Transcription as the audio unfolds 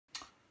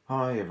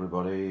Hi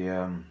everybody,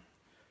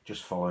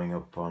 just following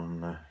up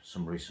on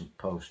some recent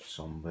posts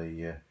on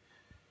the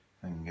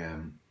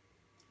thing.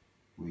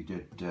 We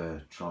did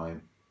try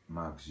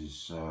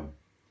Mags's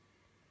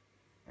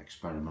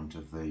experiment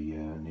of the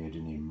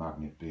neodymium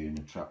magnet being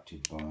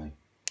attracted by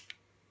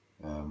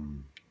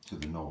to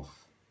the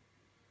North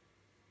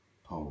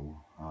Pole.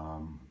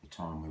 At the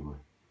time we were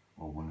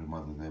all wondering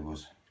whether there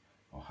was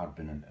or had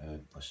been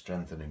a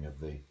strengthening of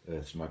the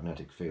Earth's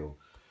magnetic field,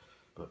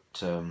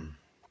 but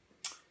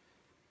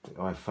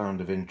I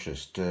found of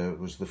interest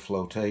was the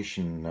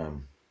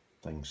flotation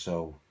thing.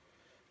 So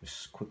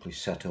just quickly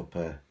set up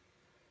and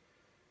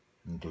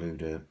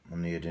glued a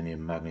neodymium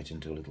magnet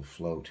into a little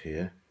float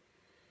here,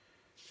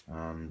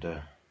 and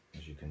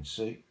as you can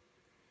see,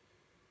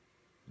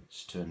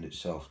 it's turned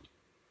itself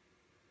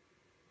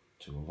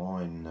to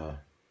align but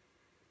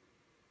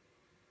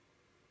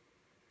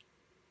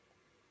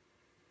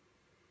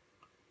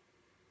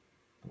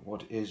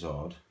what is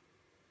odd,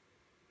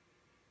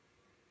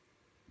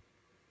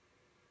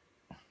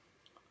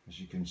 as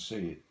you can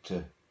see,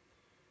 it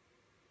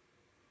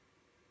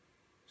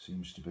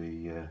seems to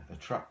be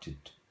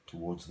attracted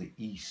towards the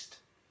east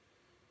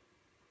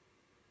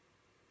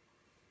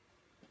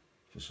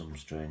for some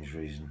strange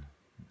reason.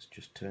 Let's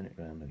just turn it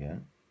round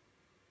again.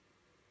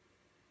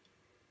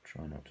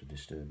 Try not to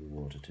disturb the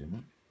water too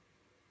much.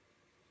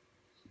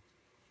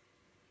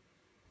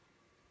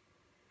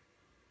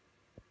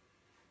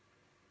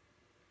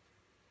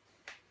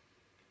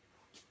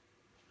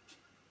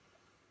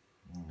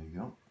 There we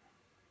go.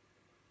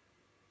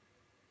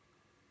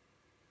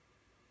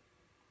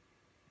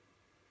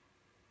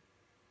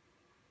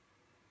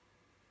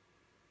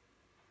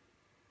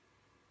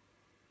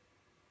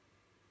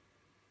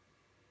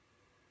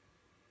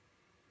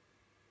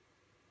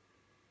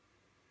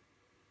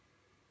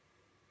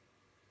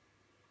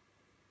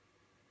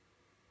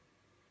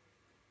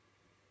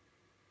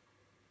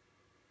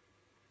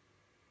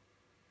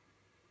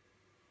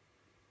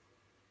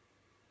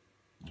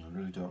 I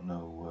really don't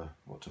know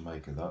what to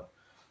make of that.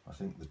 I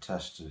think the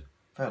tests are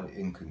fairly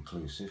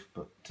inconclusive,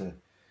 but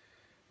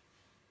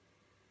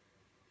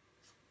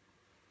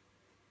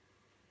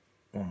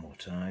one more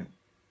time.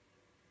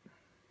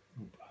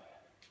 Oop.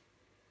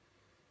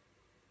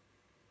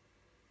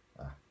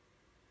 Ah.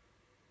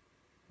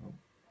 Oh.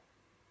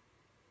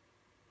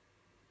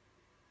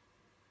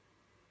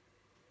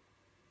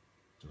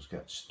 Does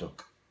get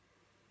stuck.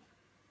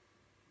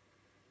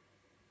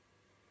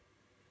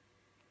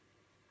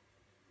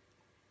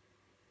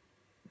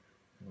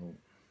 Oh.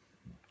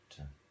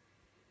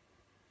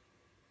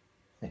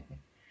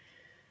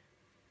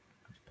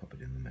 Let's pop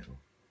it in the middle.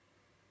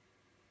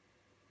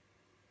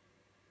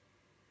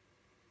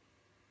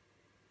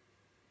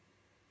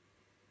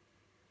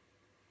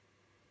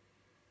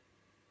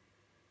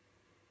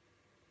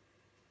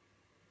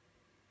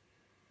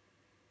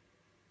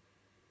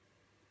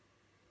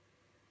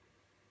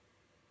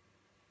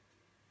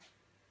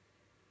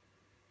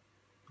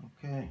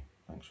 Okay,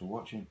 thanks for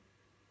watching.